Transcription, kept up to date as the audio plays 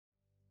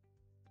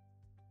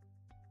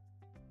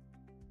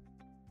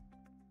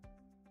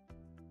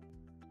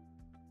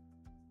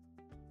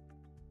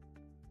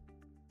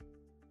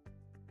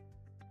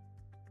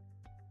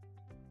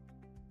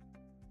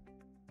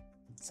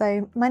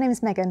So my name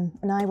is Megan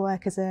and I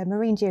work as a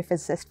marine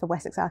geophysicist for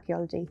Wessex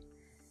Archaeology.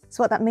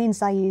 So what that means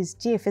is I use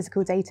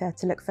geophysical data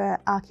to look for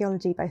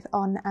archaeology both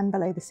on and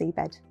below the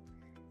seabed.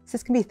 So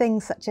this can be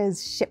things such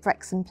as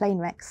shipwrecks and plane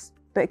wrecks,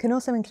 but it can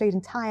also include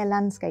entire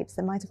landscapes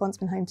that might have once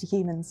been home to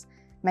humans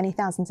many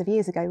thousands of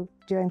years ago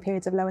during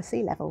periods of lower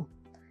sea level.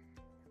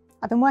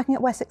 I've been working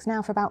at Wessex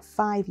now for about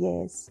 5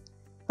 years,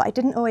 but I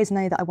didn't always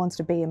know that I wanted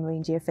to be a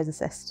marine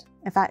geophysicist.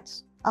 In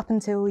fact, up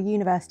until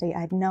university,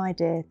 I had no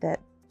idea that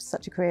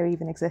such a career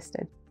even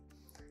existed.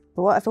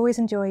 But what I've always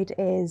enjoyed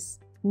is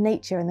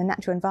nature and the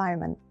natural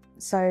environment.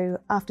 So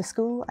after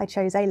school, I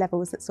chose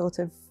A-levels that sort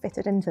of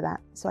fitted into that.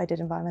 So I did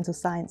environmental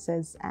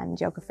sciences and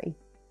geography.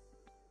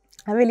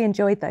 I really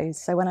enjoyed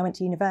those. So when I went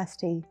to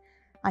university,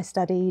 I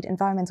studied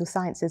environmental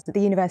sciences at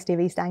the University of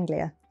East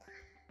Anglia.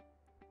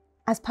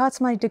 As part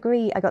of my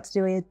degree, I got to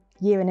do a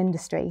year in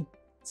industry.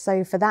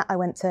 So for that, I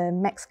went to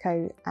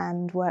Mexico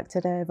and worked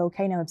at a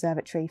volcano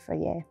observatory for a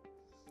year.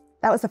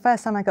 That was the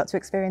first time I got to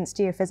experience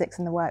geophysics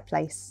in the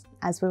workplace,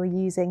 as we were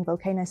using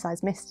volcano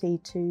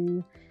seismicity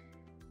to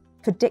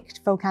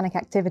predict volcanic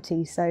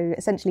activity. So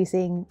essentially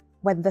seeing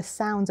whether the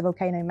sounds a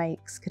volcano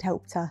makes could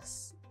help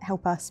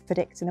us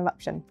predict an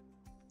eruption.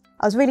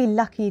 I was really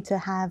lucky to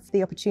have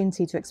the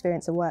opportunity to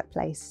experience a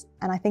workplace,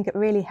 and I think it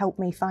really helped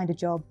me find a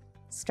job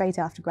straight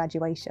after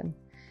graduation.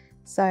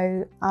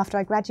 So after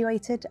I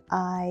graduated,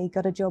 I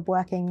got a job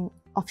working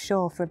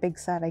offshore for a big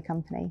survey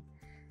company.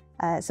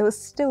 So I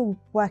was still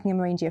working in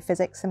marine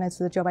geophysics, similar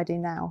to the job I do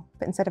now,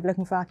 but instead of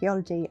looking for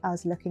archaeology, I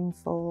was looking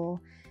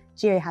for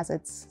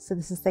geohazards. So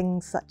this is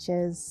things such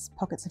as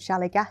pockets of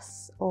shallow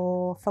gas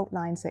or fault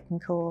lines that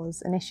can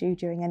cause an issue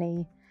during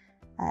any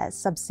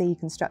subsea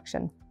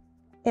construction.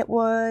 It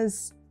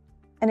was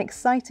an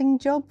exciting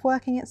job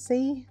working at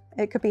sea.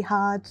 It could be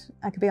hard.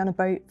 I could be on a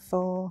boat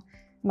for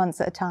months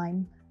at a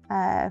time.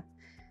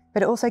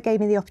 But it also gave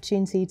me the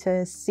opportunity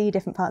to see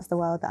different parts of the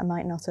world that I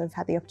might not have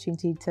had the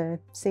opportunity to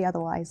see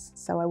otherwise.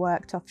 So I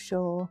worked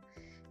offshore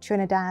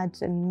Trinidad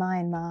and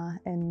Myanmar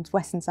and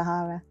Western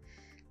Sahara,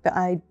 but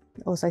I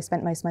also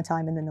spent most of my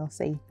time in the North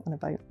Sea on a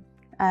boat.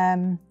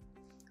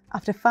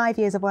 After 5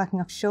 years of working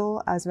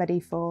offshore, I was ready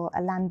for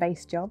a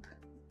land-based job,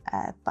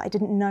 but I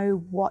didn't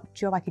know what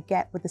job I could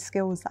get with the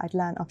skills that I'd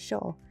learned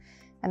offshore.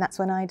 And that's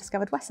when I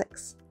discovered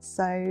Wessex.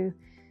 So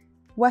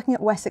working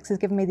at Wessex has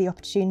given me the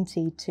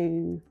opportunity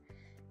to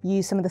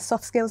use some of the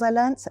soft skills I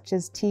learnt, such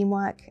as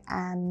teamwork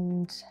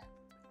and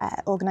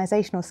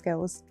organisational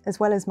skills, as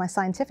well as my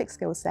scientific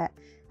skill set,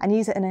 and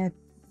use it in a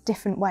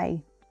different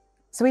way.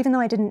 So even though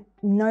I didn't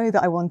know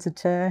that I wanted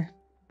to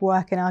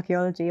work in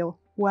archaeology or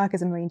work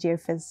as a marine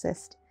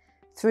geophysicist,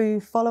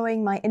 through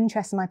following my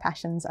interests and my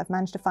passions, I've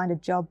managed to find a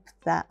job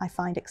that I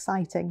find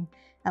exciting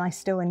and I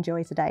still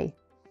enjoy today.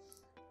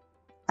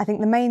 I think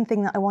the main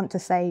thing that I want to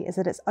say is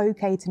that it's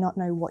okay to not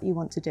know what you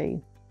want to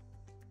do.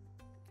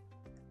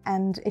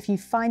 And if you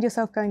find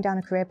yourself going down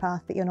a career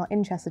path that you're not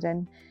interested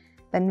in,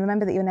 then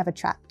remember that you're never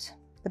trapped.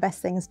 The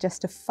best thing is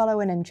just to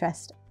follow an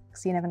interest,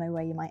 because you never know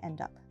where you might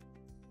end up.